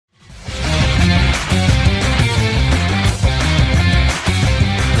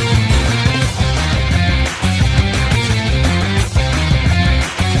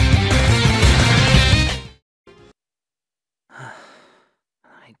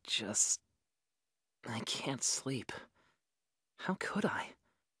I can't sleep. How could I?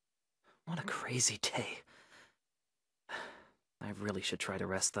 What a crazy day. I really should try to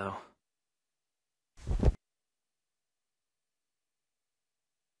rest, though.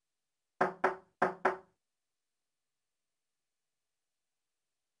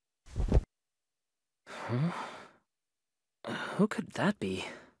 Huh? Who could that be?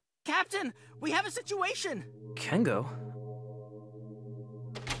 Captain, we have a situation! Kengo?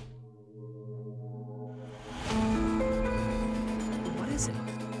 What is it?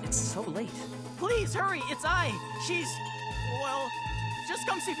 It's so late. Please, hurry, it's I! She's... well, just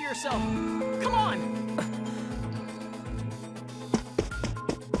come see for yourself. Come on!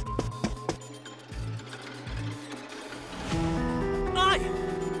 I!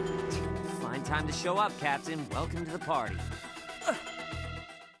 Fine time to show up, Captain. Welcome to the party.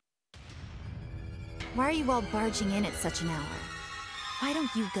 Why are you all barging in at such an hour? Why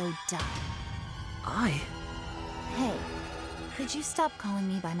don't you go die? Hey, could you stop calling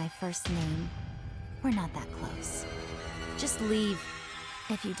me by my first name? We're not that close. Just leave.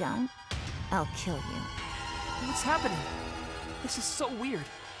 If you don't, I'll kill you. What's happening? This is so weird.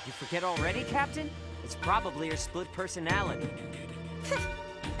 You forget already, Captain? It's probably your split personality.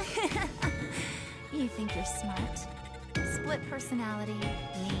 You think you're smart? Split personality,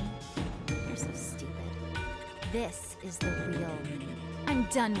 me. You're so stupid. This is the real me. I'm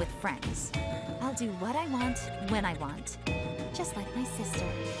done with friends. I'll do what I want, when I want. Just like my sister.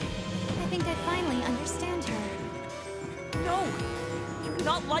 I think I finally understand her. No! You're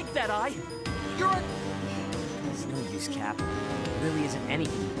not like that, I! You're... It's no use, Cap. There really isn't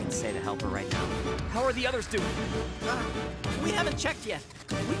anything you can say to help her right now. How are the others doing? We haven't checked yet.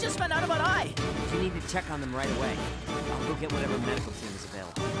 We just found out about I. You need to check on them right away. I'll go get whatever medical team is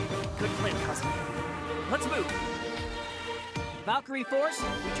available. Good plan, Kazami. Let's move. Valkyrie Force,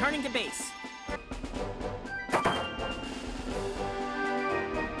 returning to base.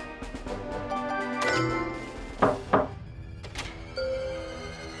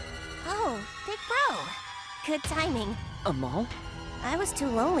 Oh, Big Bro. Good timing. Amal? I was too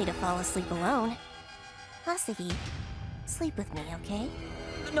lonely to fall asleep alone. Asahi, sleep with me, okay?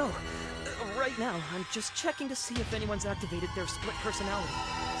 No, right now, I'm just checking to see if anyone's activated their split personality.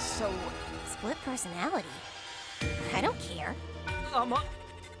 So... Split personality? I don't care. What?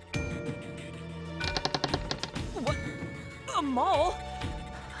 Amal?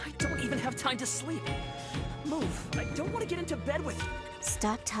 I don't even have time to sleep. Move. I don't want to get into bed with you.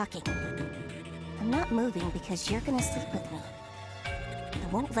 Stop talking. I'm not moving because you're gonna sleep with me. I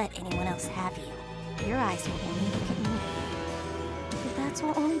won't let anyone else have you. Your eyes will only look at me. Your thoughts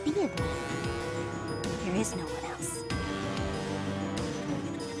will only be of me. There is no one else.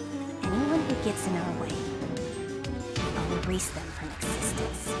 Anyone who gets in our way, I'll erase them from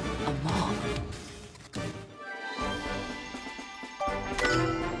existence. Amal?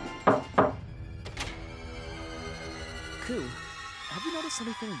 Ku, have you noticed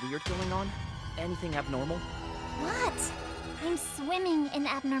anything weird going on? Anything abnormal? What? I'm swimming in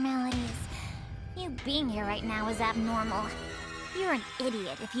abnormalities. You being here right now is abnormal. You're an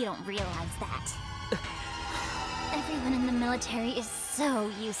idiot if you don't realize that. Everyone in the military is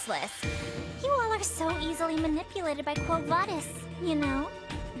so useless. You all are so easily manipulated by Quo Vadis, you know?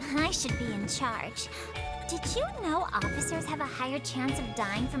 I should be in charge. Did you know officers have a higher chance of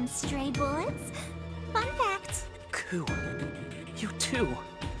dying from stray bullets? Fun fact. Ku, you too.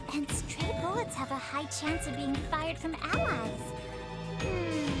 And stray bullets have a high chance of being fired from allies.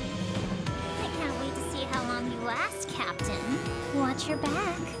 I can't wait to see how long you last, Captain. Watch your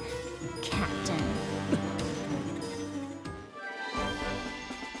back, Captain.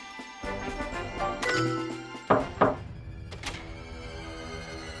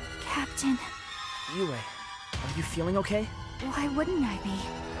 Captain, Yue, are you feeling okay? why wouldn't I be?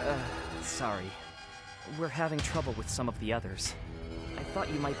 Sorry. We're having trouble with some of the others. I thought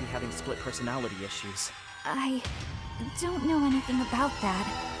you might be having split personality issues. I don't know anything about that,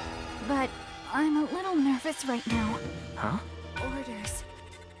 but I'm a little nervous right now. Huh? Orders.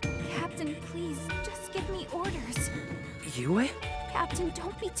 Captain, please, just give me orders. Yue? Captain,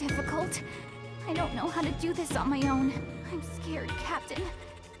 don't be difficult. I don't know how to do this on my own. I'm scared, Captain.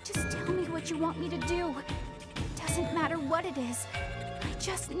 Just tell me what you want me to do. Doesn't matter what it is. I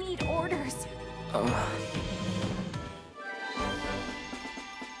just need orders. Oh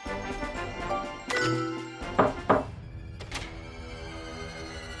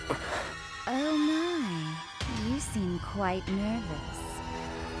my, you seem quite nervous.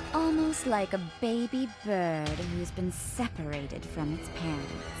 Almost like a baby bird who's been separated from its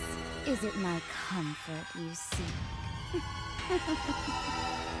parents. Is it my comfort you seek?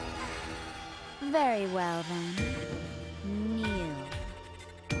 Very well, then. Kneel.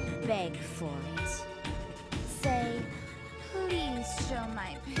 Beg for it. Say, please show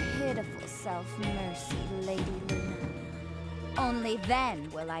my pitiful self mercy, Lady Luna. Only then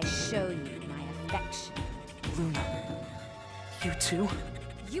will I show you my affection. Luna, you too?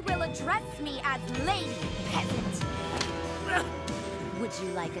 You will address me as Lady, peasant! Would you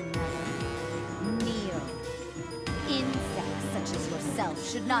like another? Kneel. Insects such as yourself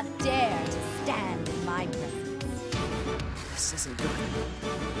should not dare to stand in my presence. This isn't good.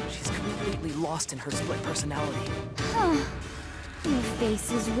 She's completely lost in her split personality. Huh. Your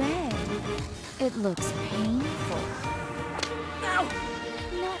face is red. It looks painful. Ow!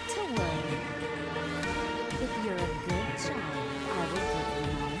 Not to worry. If you're a good child, I will give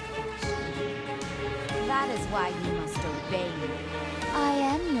you my affection. That is why you must obey me. I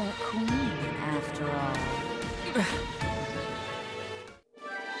am your queen, after all.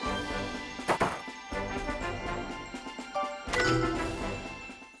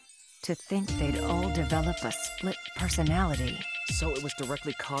 To think they'd all develop a split personality. So it was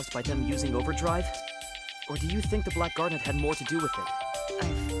directly caused by them using overdrive? Or do you think the Black Garnet had more to do with it?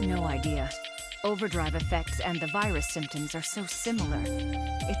 I've no idea. Overdrive effects and the virus symptoms are so similar.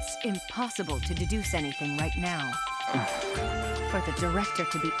 It's impossible to deduce anything right now. For the director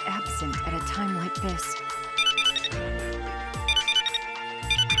to be absent at a time like this.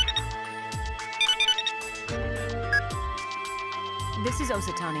 This is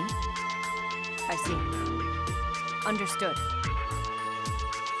Osatani. I see. Understood.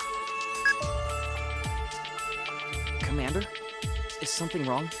 Commander? Is something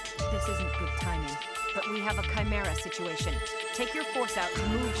wrong? This isn't good timing, but we have a Chimera situation. Take your force out to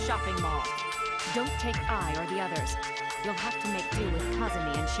move Shopping Mall. Don't take I or the others. You'll have to make do with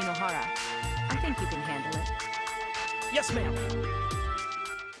Kazami and Shinohara. I think you can handle it. Yes, ma'am!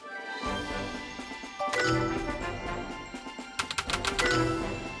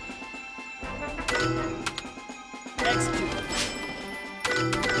 Execute!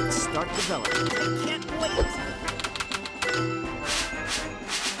 Start development. I can't wait!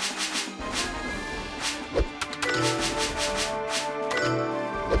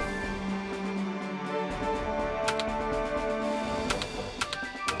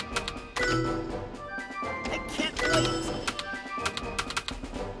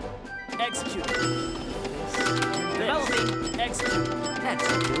 Execute. Developing. Execute. That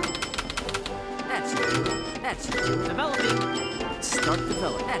should do. That should do. That should do. Developing. Start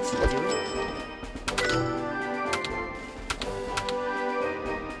develop. That should do it.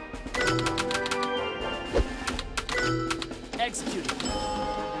 Execute.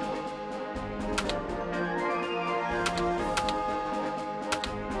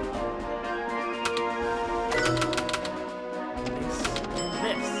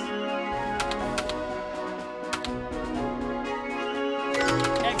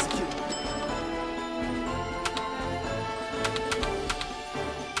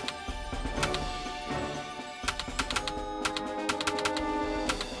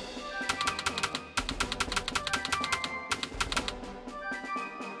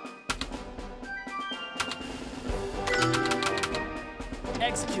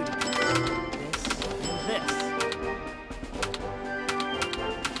 Executing. This.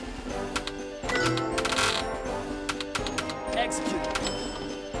 Execute.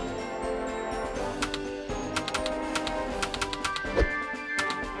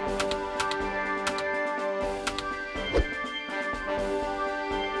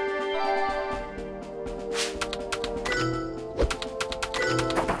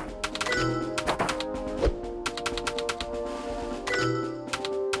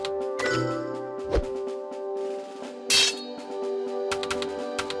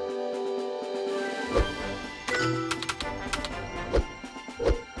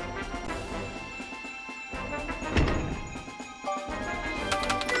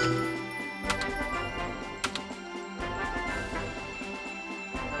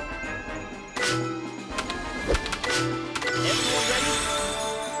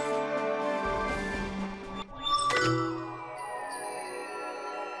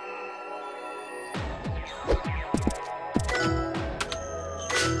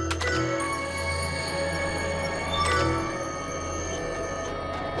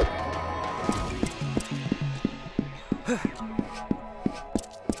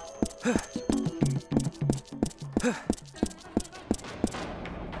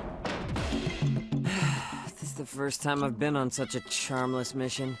 This is the first time I've been on such a charmless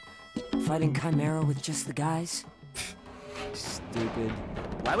mission. Fighting Chimera with just the guys? Stupid.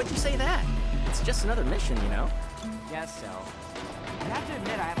 Why would you say that? It's just another mission, you know? guess so. I have to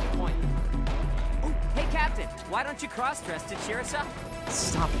admit I have a point. Oh, hey, Captain, why don't you cross-dress to cheer us up?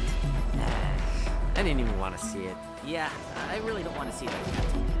 Stop it. I didn't even want to see it. Yeah, I really don't want to see that,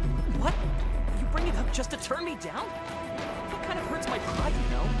 Captain. What? You bring it up just to turn me down? That kind of hurts my pride, you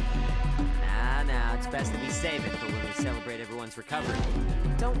know? Nah, it's best that we save it for when we celebrate everyone's recovery.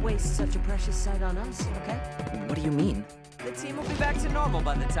 Don't waste such a precious sight on us, okay? What do you mean? The team will be back to normal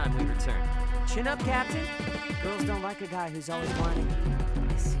by the time we return. Chin up, Captain. Girls don't like a guy who's always whining.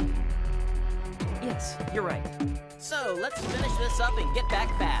 I see. Yes, you're right. So, let's finish this up and get back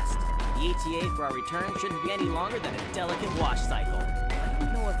fast. The ETA for our return shouldn't be any longer than a delicate wash cycle. I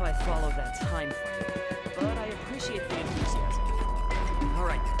don't know if I follow that time frame, but I appreciate the enthusiasm. All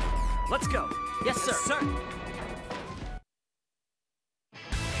right, let's go. Yes, sir. Sir!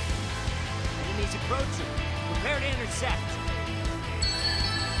 Enemies approaching. Prepare to intercept.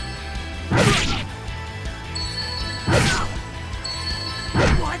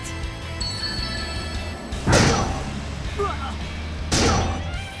 What?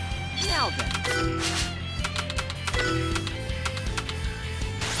 Now then.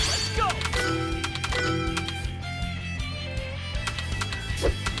 Let's go!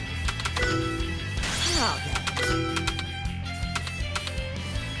 Now then.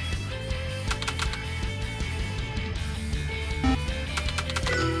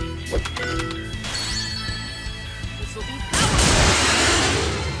 This'll be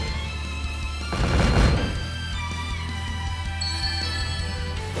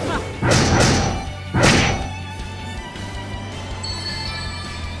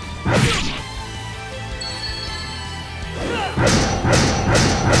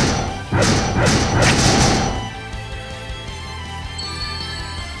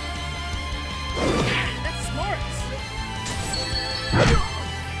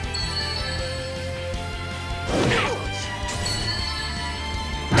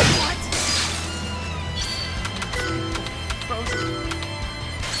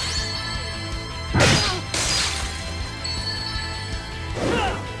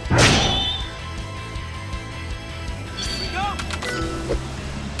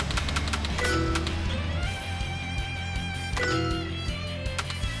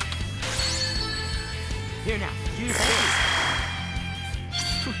here now. Use this.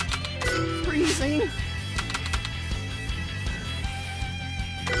 Freezing.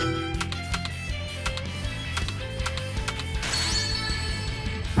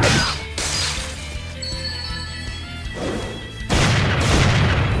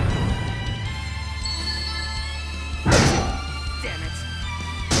 Damn it.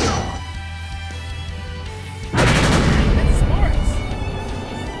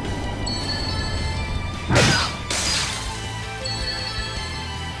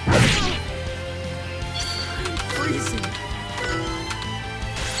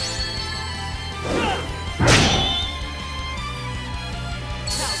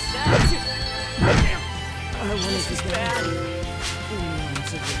 This is bad.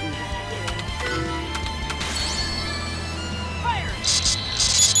 Fire!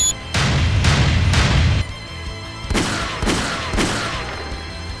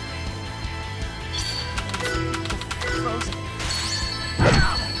 Frozen.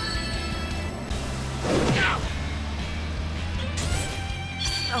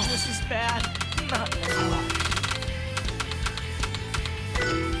 Oh, this is bad. Not now.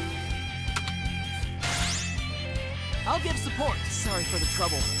 I'll give support. Sorry for the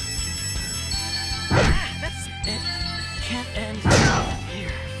trouble. That's It can't end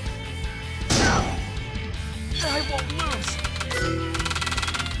here. I won't lose.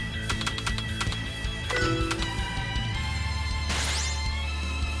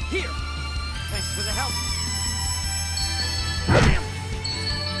 here. Thanks for the help. Damn.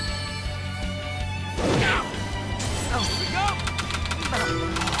 Oh, here we go.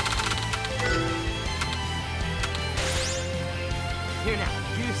 Here now,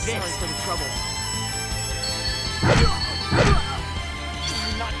 use this. Sorry for the trouble.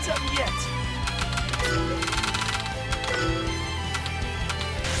 We're not done yet.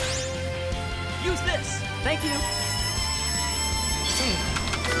 Use this. Thank you. Damn.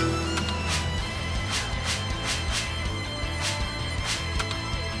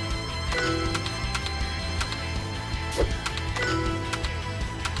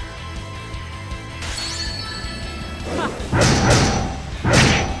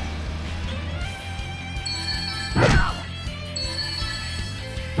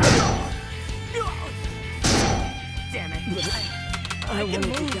 Damn it. I can wanted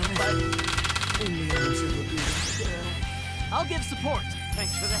move, to die in the arms of a beautiful girl. I'll give support.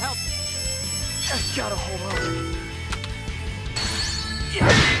 Thanks for the help. I gotta hold on.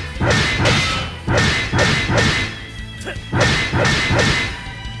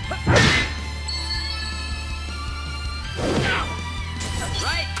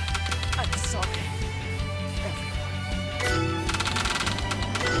 Right? I'm sorry.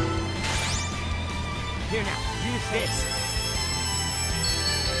 Here now, use this.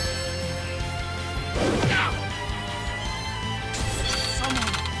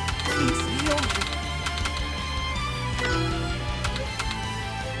 Someone, please heal me.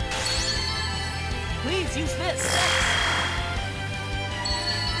 Please use this.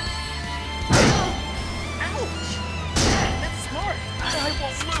 Ouch! That's smart. I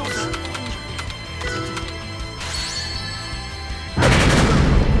won't lose.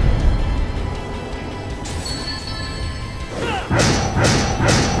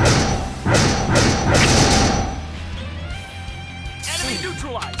 Enemy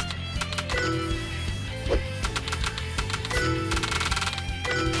neutralized.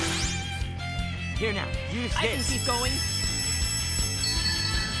 Here now, use I can this. keep going.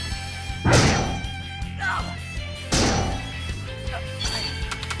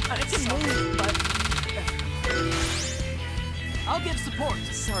 I can move, but I'll give support.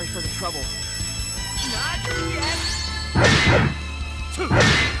 sorry for the trouble. Not yet.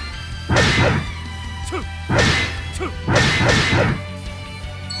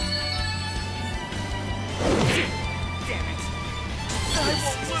 Damn it. I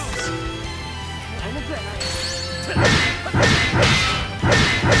won't lose. I'm a better.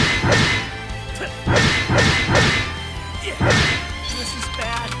 This is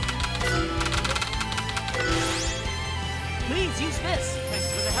bad. Please use this. Thanks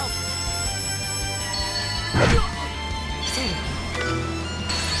for the help.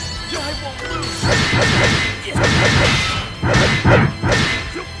 I won't lose.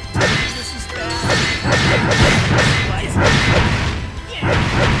 This is bad.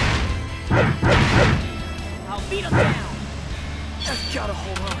 I'll beat him down. I've gotta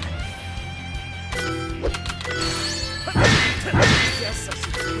hold on. Guess I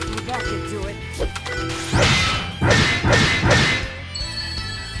should get back into it.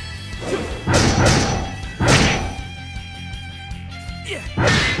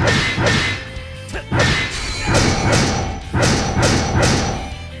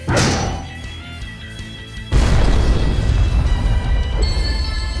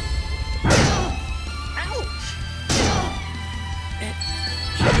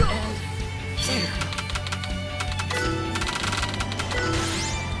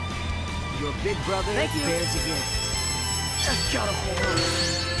 Your big brother Thank you. bears a gift. I've gotta hold on.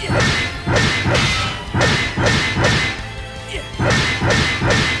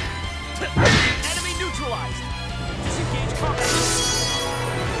 Enemy neutralized. Disengage combat.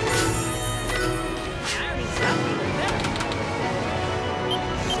 Irony's got even better.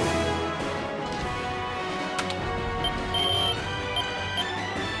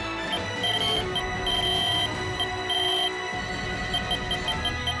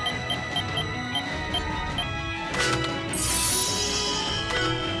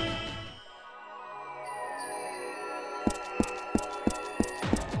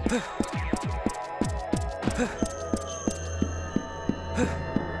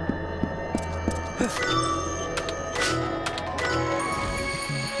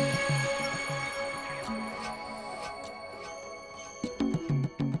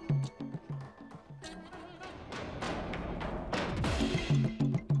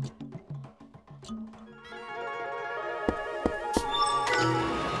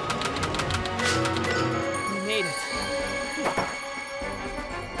 We made it.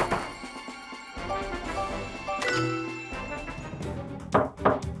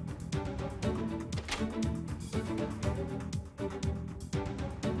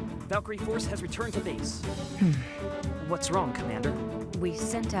 Valkyrie Force has returned to base. What's wrong, Commander? We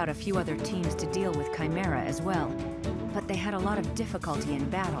sent out a few other teams to deal with Chimera as well, but they had a lot of difficulty in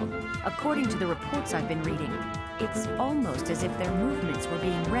battle. According to the reports I've been reading, it's almost as if their movements were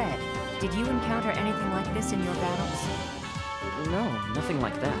being read. Did you encounter anything like this in your battles? No, nothing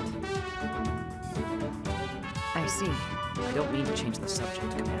like that. I see. I don't mean to change the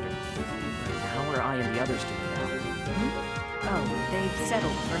subject, Commander. How are I and the others doing now? Oh, they've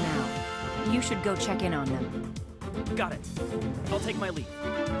settled for now. You should go check in on them. Got it. I'll take my leave.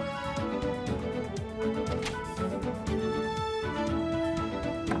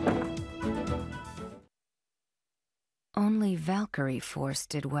 Only Valkyrie Force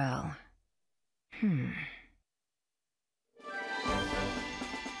did well.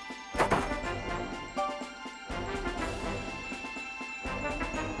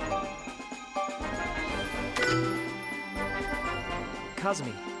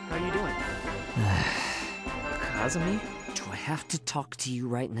 Kazami, how are you doing? Kazami? Do I have to talk to you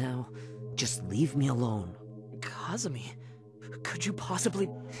right now? Just leave me alone. Kazami? Could you possibly...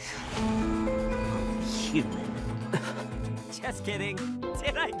 Human. Just kidding.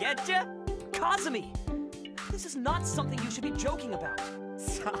 Did I get you? Kazami! This is not something you should be joking about.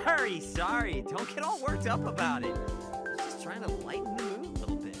 Sorry. Don't get all worked up about it. Just trying to lighten the mood a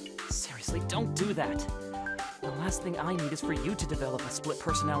little bit. Seriously, don't do that. The last thing I need is for you to develop a split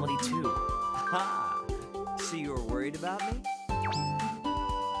personality too. Ha! So you were worried about me?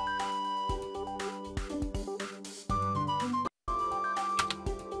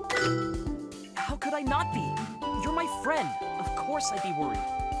 How could I not be? You're my friend. Of course I'd be worried.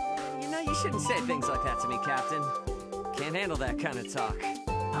 You know, you shouldn't say things like that to me, Captain. Can't handle that kind of talk.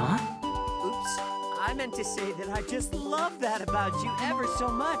 Huh? Oops. I meant to say that I just love that about you ever so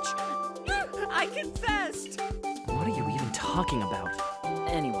much. I confessed! What are you even talking about?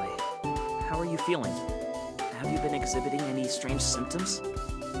 Anyway, how are you feeling? Have you been exhibiting any strange symptoms?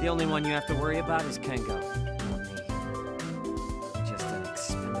 The only one you have to worry about is Kengo, not me. Just an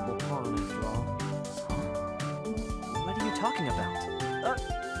expendable pawn, after all. What are you talking about?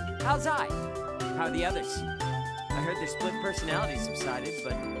 How's I? How are the others? I heard their split personalities subsided,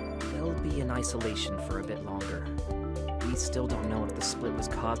 but... They'll be in isolation for a bit longer. We still don't know if the split was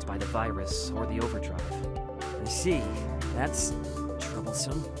caused by the virus or the overdrive. I see. That's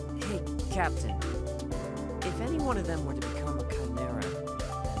troublesome. Hey, Captain. If any one of them were to become a chimera,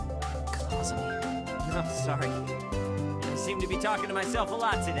 Kazami. no, sorry. I seem to be talking to myself a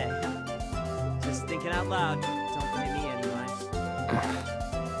lot today. Just thinking out loud. Don't pay me any mind.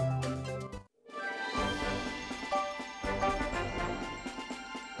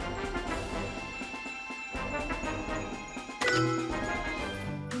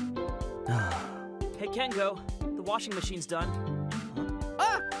 Hey, Kengo. The washing machine's done.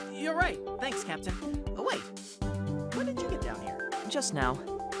 Ah, you're right. Thanks, Captain. Oh, wait. When did you get down here? Just now.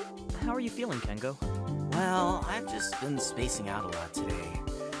 How are you feeling, Kengo? Well, I've just been spacing out a lot today.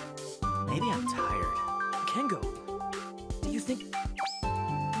 Maybe I'm tired. Kengo, do you think...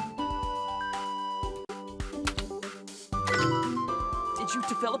 Did you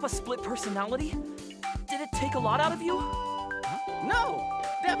develop a split personality? Did it take a lot out of you? Huh? No,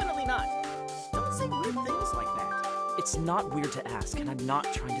 definitely not. Don't say weird things like that. It's not weird to ask, and I'm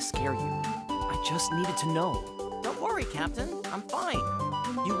not trying to scare you. I just needed to know. Don't worry, Captain. I'm fine.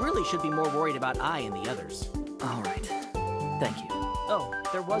 You really should be more worried about I and the others. All right. Thank you. Oh,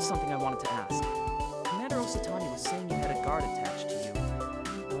 there was something I wanted to ask. Commander Osatani was saying you had a guard attached to you.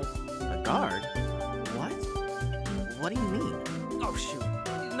 A guard? What? What do you mean? Oh, shoot.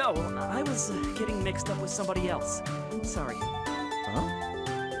 No, I was getting mixed up with somebody else. Sorry. Huh?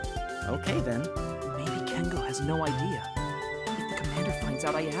 Okay, then. Maybe Kengo has no idea. If the commander finds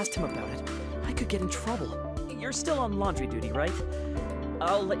out I asked him about it, I could get in trouble. You're still on laundry duty, right?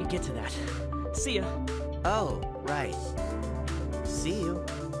 I'll let you get to that. See ya. Oh, right. See you.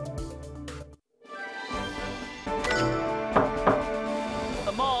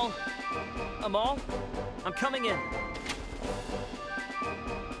 Amal! Amal? I'm coming in.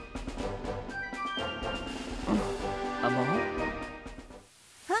 Amal?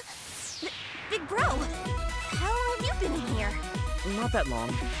 Huh? Big bro! How long have you been in here? Not that long.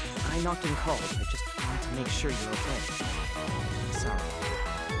 I knocked and called. I just wanted to make sure you're okay. Sorry.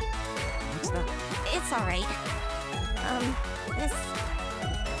 What's that? It's alright.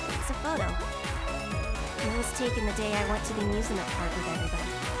 It's a photo. It was taken the day I went to the amusement park with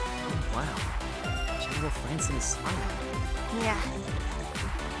everybody. Wow. General Franson is smiling. Yeah.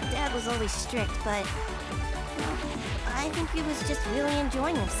 Dad was always strict, but... well, I think he was just really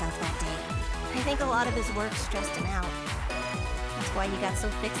enjoying himself that day. I think a lot of his work stressed him out. That's why he got so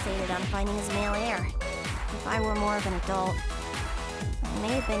fixated on finding his male heir. If I were more of an adult, I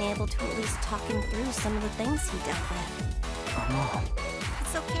may have been able to at least talk him through some of the things he dealt with. Amal.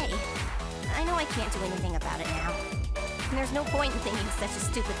 It's okay. I know I can't do anything about it now. And there's no point in thinking such a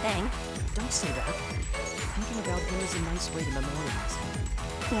stupid thing. Don't say that. Thinking about him is a nice way to memorialize him.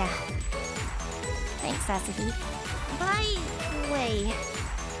 Yeah. Thanks, Asahi. By the way,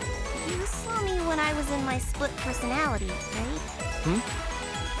 you saw me when I was in my split personality, right?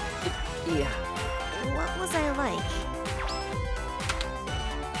 Yeah. What was I like?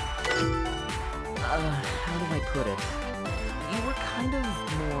 How do I put it? You were kind of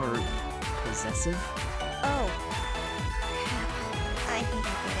more possessive. Oh. I think I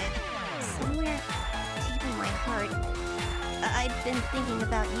get it. Somewhere deep in my heart, I've been thinking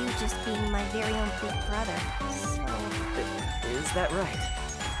about you just being my very own big brother, so... Is that right?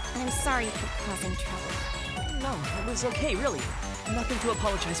 I'm sorry for causing trouble. No, it was okay, really. Nothing to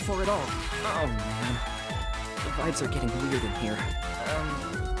apologize for at all. Oh, man. The vibes are getting weird in here.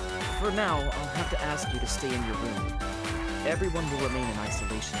 For now, I'll have to ask you to stay in your room. Everyone will remain in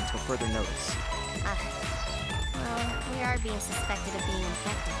isolation until further notice. Well, we are being suspected of being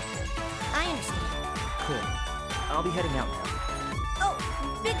infected. I understand. Cool. I'll be heading out now. Oh,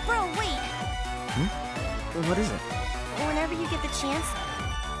 Big Bro, wait! What is it? Whenever you get the chance,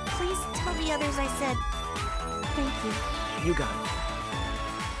 please tell the others I said thank you. You got it.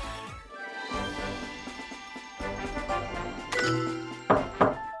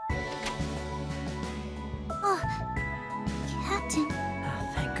 Oh, Captain.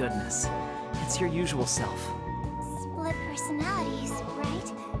 Thank goodness. It's your usual self. Split personalities, right?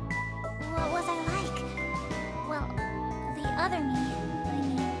 What was I like? Well, the other me, I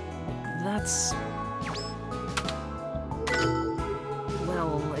mean. That's...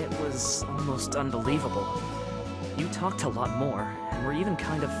 Well, it was almost unbelievable. You talked a lot more, and were even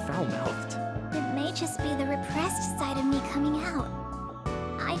kind of foul-mouthed. It may just be the repressed side of me coming out.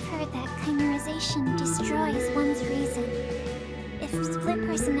 I've heard that chimerization destroys one's reason. If split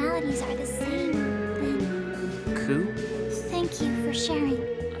personalities are the same, then... Ku? Thank you for sharing.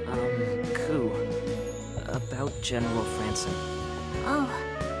 Ku. About General Franson. Oh.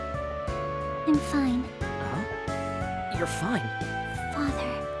 I'm fine. Huh? You're fine. Father,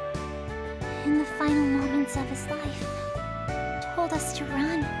 in the final moments of his life, told us to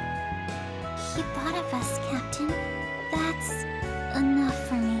run. He thought of us, Captain. That's enough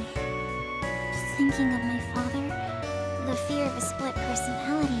for me. Thinking of my father, the fear of a split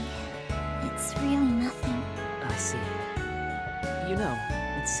personality, it's really nothing. I see. You know,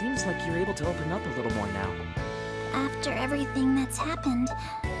 it seems like you're able to open up a little more now. After everything that's happened,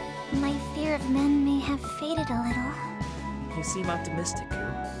 my fear of men may have faded a little. You seem optimistic, Ku.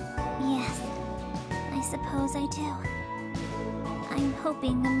 Yes, I suppose I do. I'm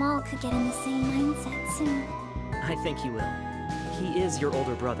hoping Amal could get in the same mindset soon. I think he will. He is your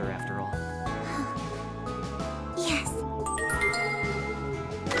older brother, after all. Yes.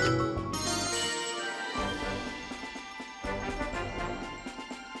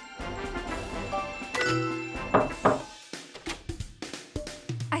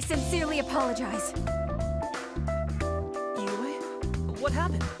 I sincerely apologize. What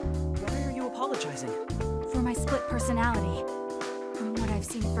happened? Why are you apologizing? For my split personality. From what I've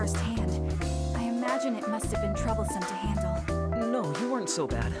seen firsthand, I imagine it must have been troublesome to handle. No, you weren't so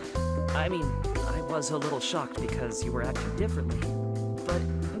bad. I mean, I was a little shocked because you were acting differently, but...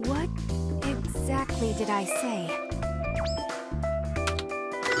 What exactly did I say?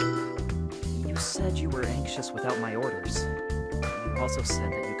 You said you were anxious without my orders. You also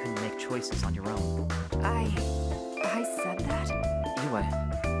said that you couldn't make choices on your own. I said that?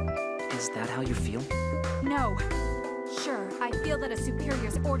 Yue, is that how you feel? No. Sure, I feel that a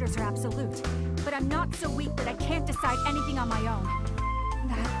superior's orders are absolute, but I'm not so weak that I can't decide anything on my own.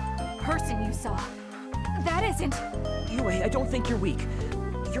 That person you saw, that isn't... Yue, I don't think you're weak.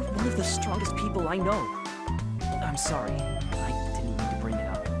 You're one of the strongest people I know. I'm sorry. I didn't mean to bring it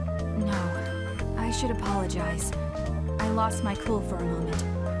up. No, I should apologize. I lost my cool for a moment.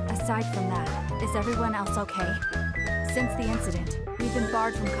 Aside from that, is everyone else okay? Since the incident, we've been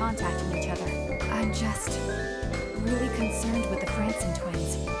barred from contacting each other. I'm just really concerned with the Franson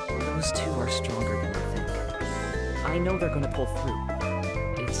twins. Those two are stronger than you think. I know they're gonna pull through.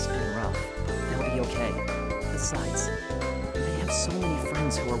 It's been rough, but they'll be okay. Besides, they have so many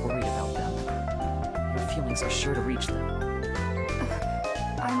friends who are worried about them. Your feelings are sure to reach them.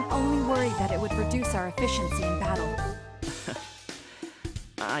 I'm only worried that it would reduce our efficiency in battle.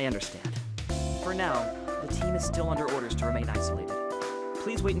 I understand. For now, the team is still under orders to remain isolated.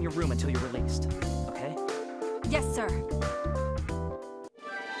 Please wait in your room until you're released, okay? Yes, sir.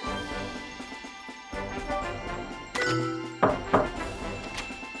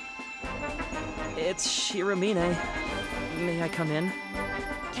 It's Shiramine. May I come in?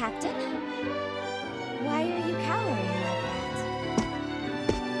 Captain? Why are you cowering like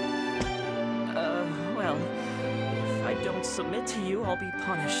that? Well, if I don't submit to you, I'll be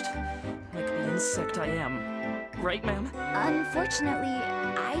punished. Like the insect I am. Right, ma'am? Unfortunately,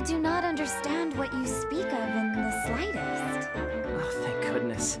 I do not understand what you speak of in the slightest. Oh, thank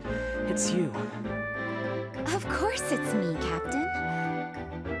goodness. It's you. Of course it's me, Captain.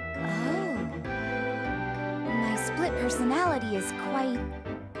 Oh. My split personality is quite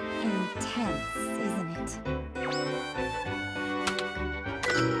intense, isn't it?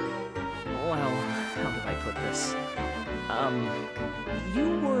 Well, how do I put this? You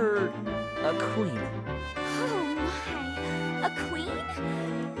were a queen. Oh my! A queen?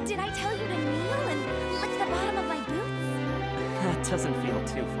 Did I tell you to kneel and lick the bottom of my boots? That doesn't feel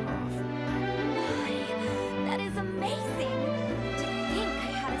too far off. That is amazing! To think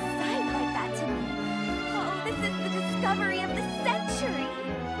I had a side like that to me. Oh, this is the discovery of the century!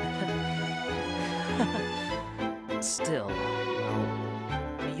 Still,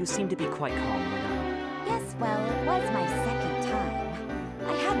 well, you seem to be quite calm, Luna. Yes, well, it was my second time. I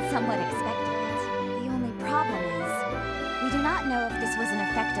had somewhat expected it. The only problem is, we do not know if this was an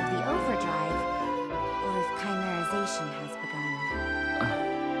effect of the overdrive, or if chimerization has begun.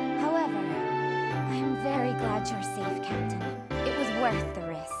 However, I am very glad you're safe, Captain. It was worth the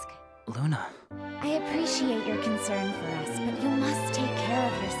risk. Luna. I appreciate your concern for us, but you must take care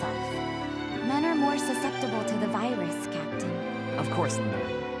of yourself. Men are more susceptible to the virus, Captain. Of course, Luna.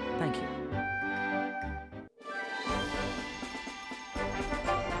 Thank you.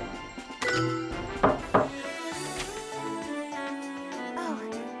 Oh,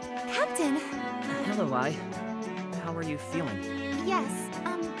 Captain! Hello, Ai. How are you feeling? Yes,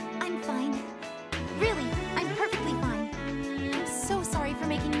 I'm fine. Really, I'm perfectly fine. I'm so sorry for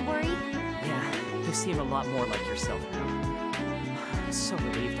making you worry. Yeah, you seem a lot more like yourself now. I'm so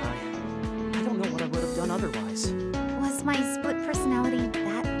relieved, Ai. I don't know what I would have done otherwise. Was my split personality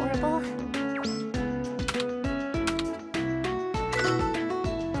that horrible?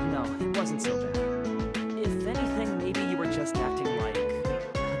 No, it wasn't so bad. If anything, maybe you were just acting like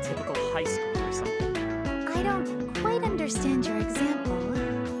a typical high schooler or something. I don't quite understand your example.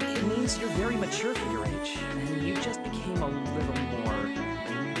 It means you're very mature for your age, and you just became a little more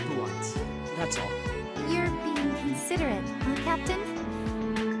blunt. That's all. You're being considerate, huh, Captain?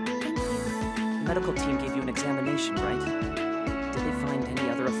 Thank you. The medical team gave you an examination, right? Did they find any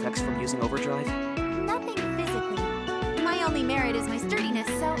other effects from using overdrive? Nothing physically. My only merit is my sturdiness,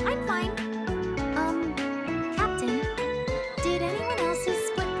 so I'm fine. Captain, did anyone else's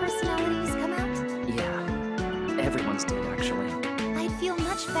split personalities come out? Yeah, everyone's did, actually. I'd feel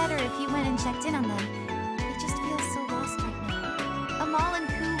much better if you went and checked in on them. They just feel so lost right now. Amal and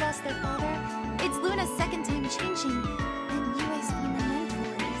Ku lost their father. It's Luna's second time changing, and you guys been their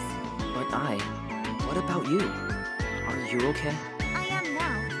mentors. But what about you? Are you okay? I am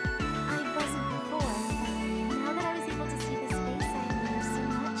now. I wasn't before. Now that I was able to see the space I admire so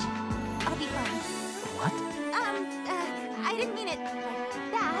much, I'll be fine. What? I didn't mean it like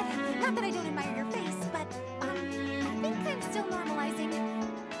that. Not that I don't admire your face, but, I think I'm still normalizing.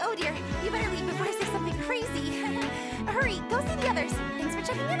 Oh dear, you better leave before I say something crazy. Hurry, go see the others. Thanks for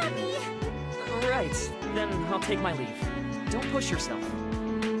checking in on me. Right, then I'll take my leave. Don't push yourself.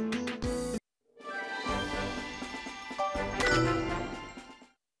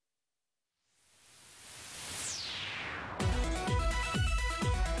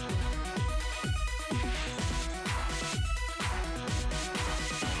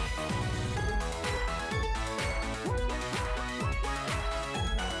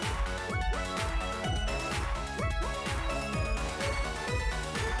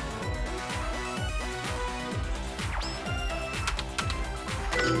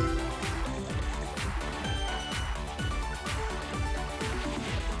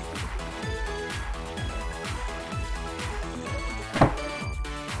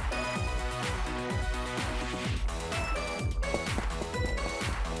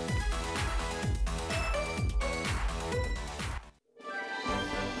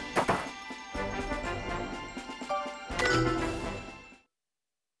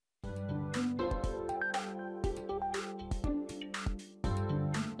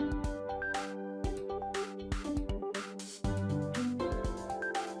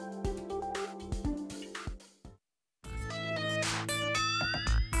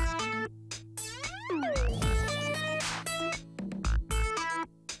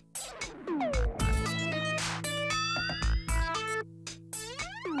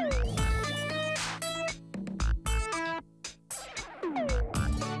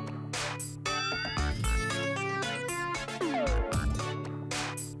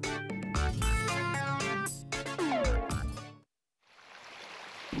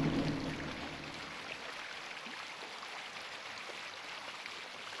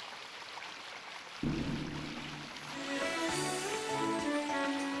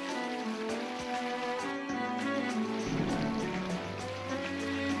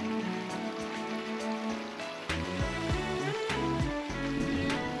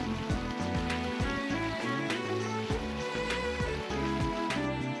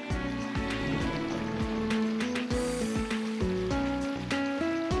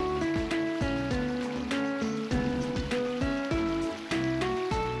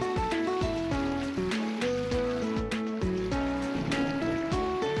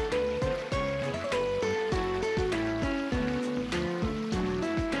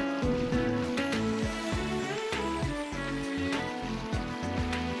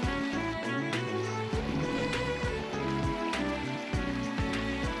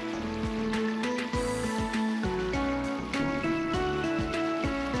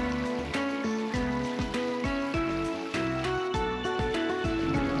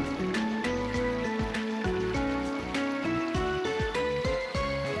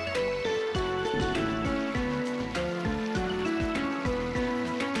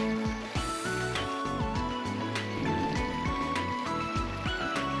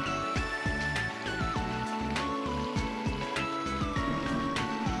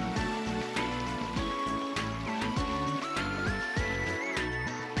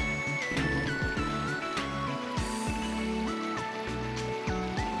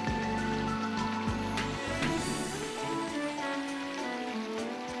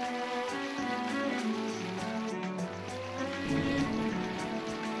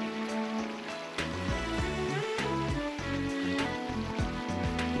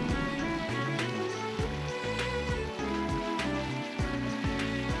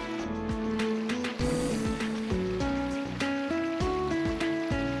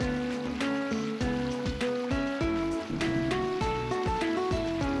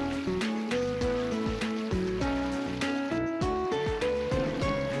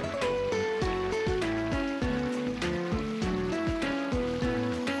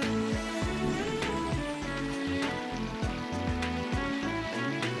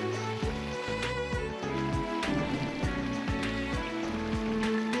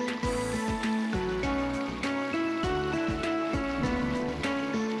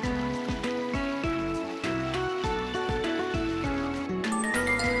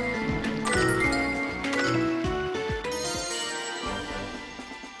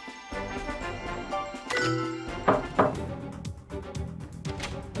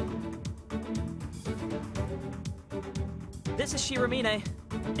 This is Shiramine.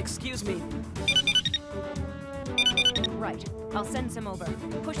 Excuse me. Right. I'll send some over.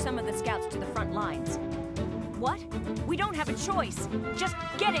 Push some of the scouts to the front lines. What? We don't have a choice. Just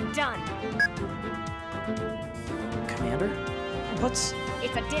get it done. Commander? What's...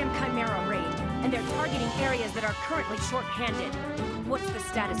 It's a damn Chimera raid, and they're targeting areas that are currently short-handed. What's the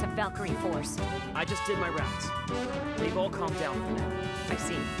status of Valkyrie Force? I just did my rounds. They've all calmed down for now. I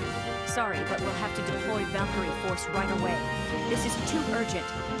see. Sorry, but we'll have to deploy Valkyrie Force right away. This is too urgent.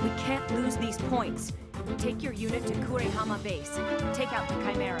 We can't lose these points. Take your unit to Kurehama Base. Take out the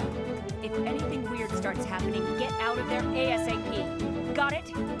Chimera. If anything weird starts happening, get out of there ASAP. Got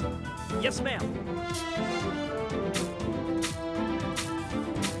it? Yes, ma'am.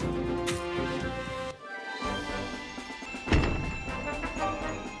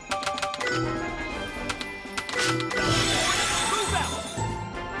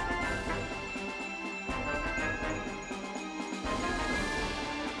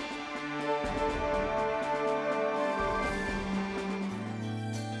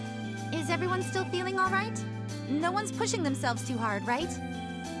 Is everyone still feeling all right? No one's pushing themselves too hard, right?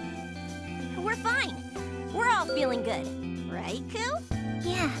 We're fine. We're all feeling good. Right, Koo?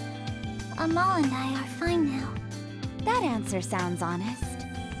 Yeah. Amal and I are fine now. That answer sounds honest.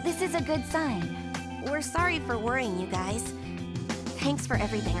 This is a good sign. We're sorry for worrying you guys. Thanks for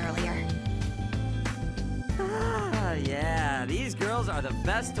everything earlier. Ah, yeah. These girls are the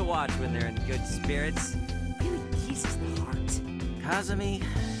best to watch when they're in good spirits. Really eases the heart. Kazami,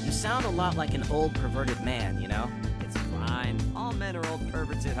 you sound a lot like an old perverted man, you know? It's fine. All men are old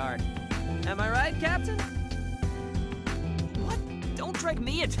perverts at heart. Am I right, Captain? What? Don't drag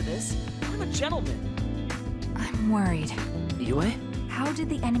me into this. I'm a gentleman. I'm worried. Yue? How did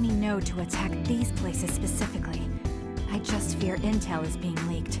the enemy know to attack these places specifically? I just fear intel is being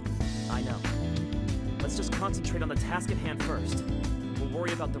leaked. I know. Let's just concentrate on the task at hand first. We'll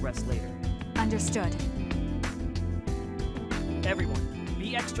worry about the rest later. Understood. Everyone,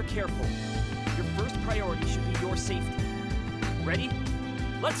 be extra careful. Your first priority should be your safety. Ready?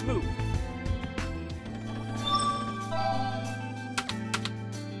 Let's move!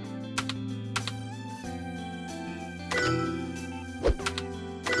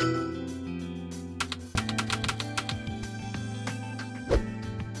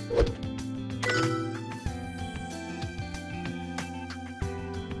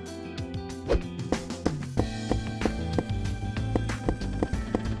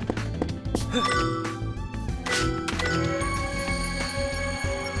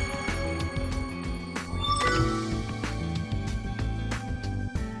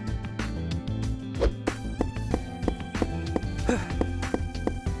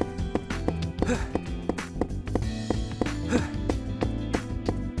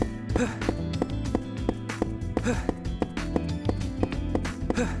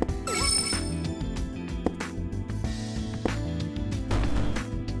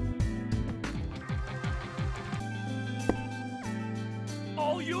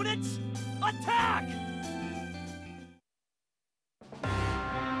 All units, attack!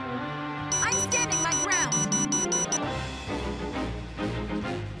 I'm standing my ground!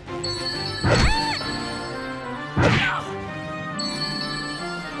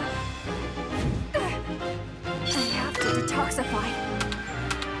 I have to detoxify.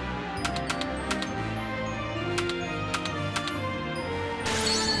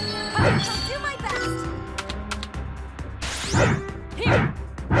 I'll do my best! Here!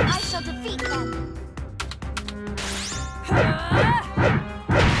 I shall defeat them!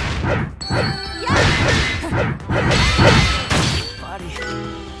 Buddy.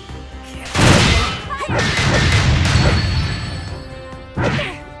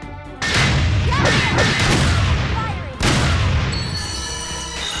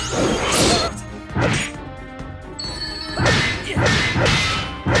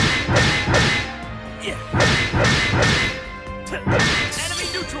 Enemy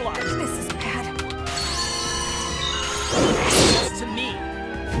neutralized! This is bad. Pass to me!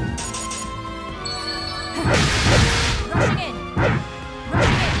 Rushing in!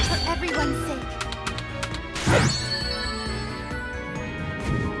 Rushing in for everyone's sake!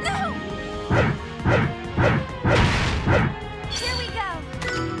 No! Here we go!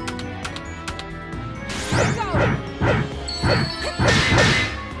 Go!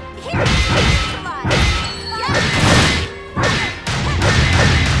 Here! Neutralize! Yeah! Fire!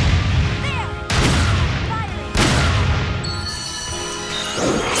 There! Firing!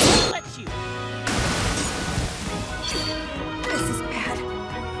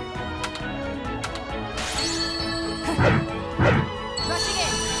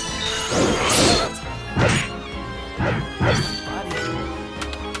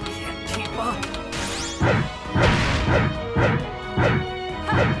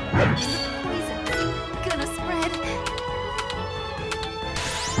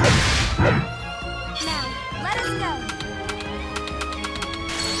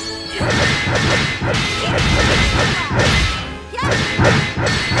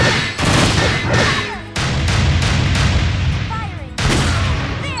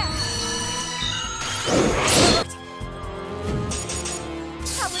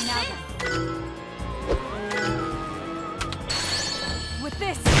 With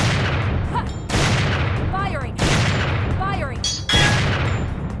this! Ha! Firing! Firing!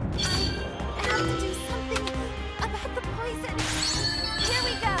 I have to do something about the poison. Here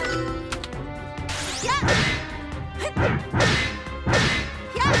we go. Yeah.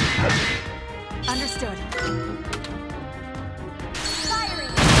 Yeah. Understood.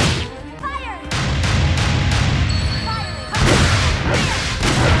 Firing. Fire.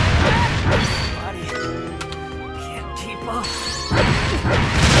 Body can't keep up.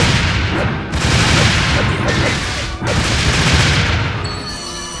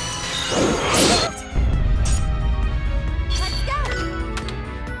 Let's go.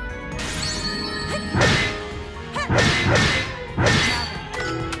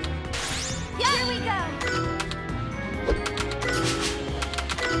 Here we go. Here we go.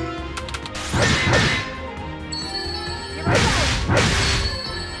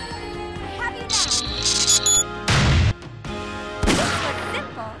 Have you now? This was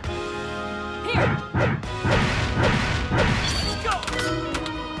simple. Here! Let's go!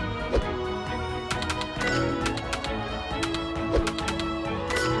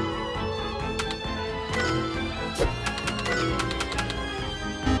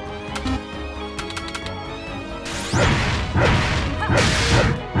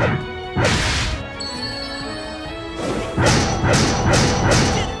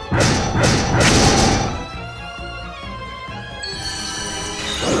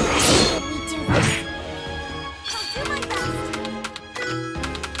 Let me do this. I'll do my best.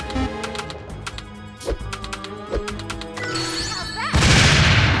 How's that?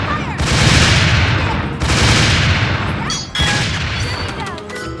 Fire!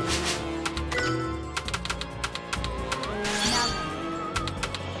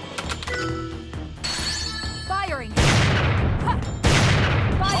 Firing! Ha!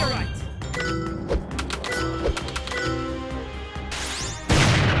 Firing!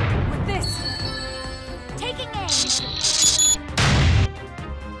 With this! Taking aim.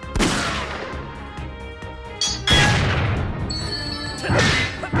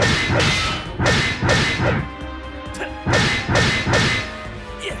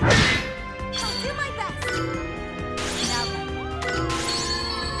 I'll do my best. Now then.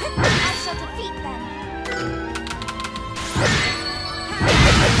 I shall defeat them.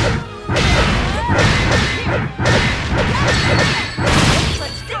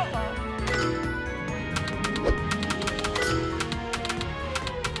 Let's go.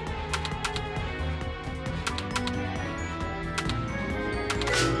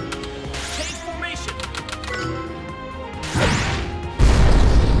 Change formation!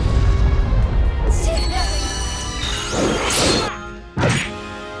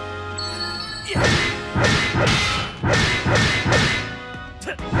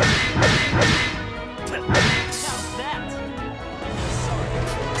 How's that? Sorry.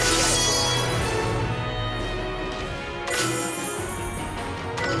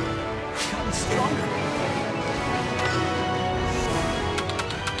 Gotten stronger.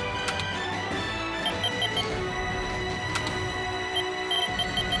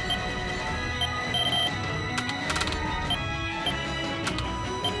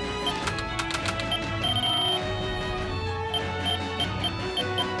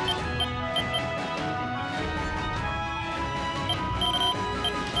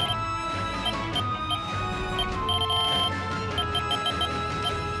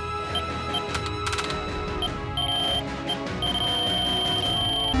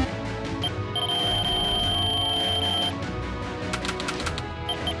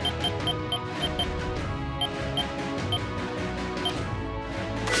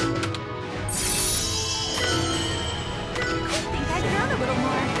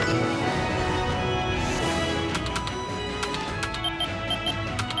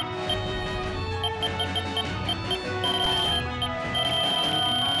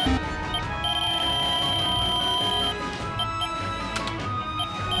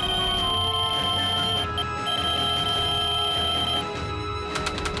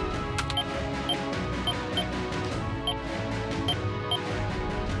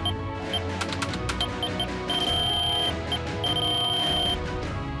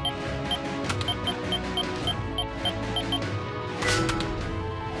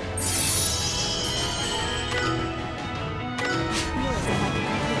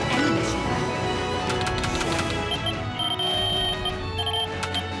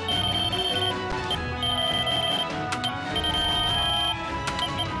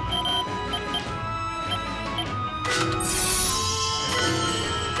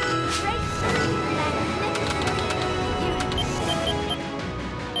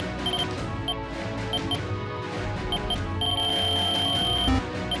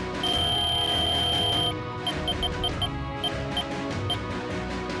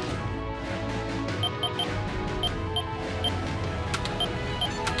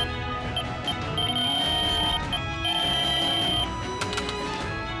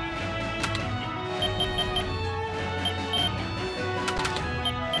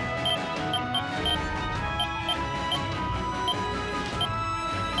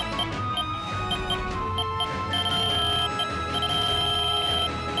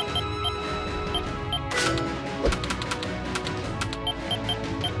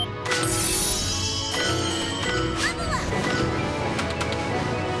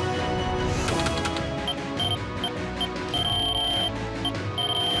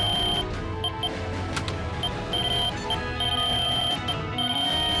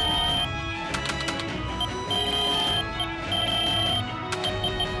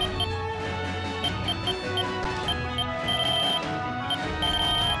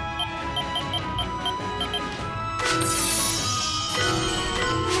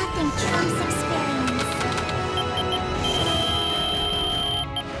 goosebumps experience.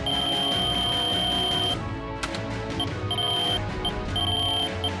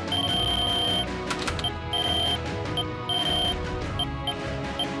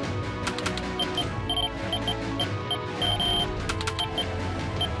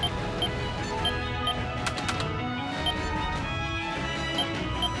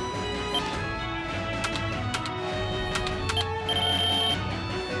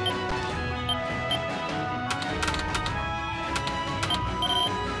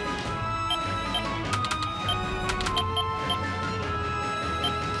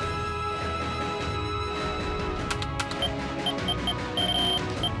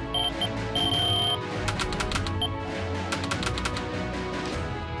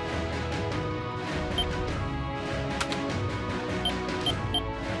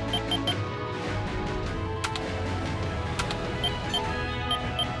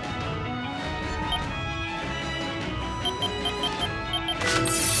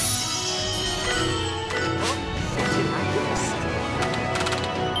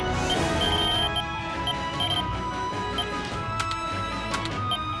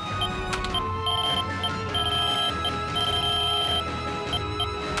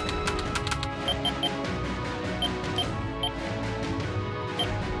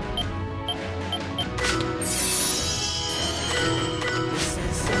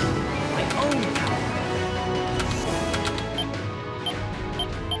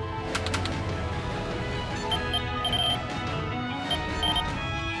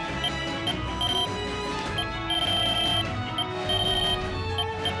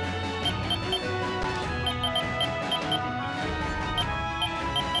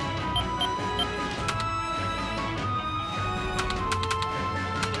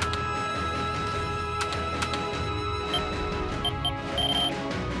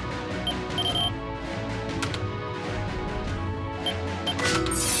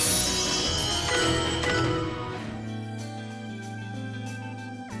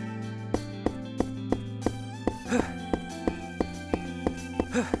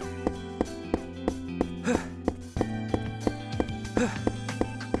 Huh.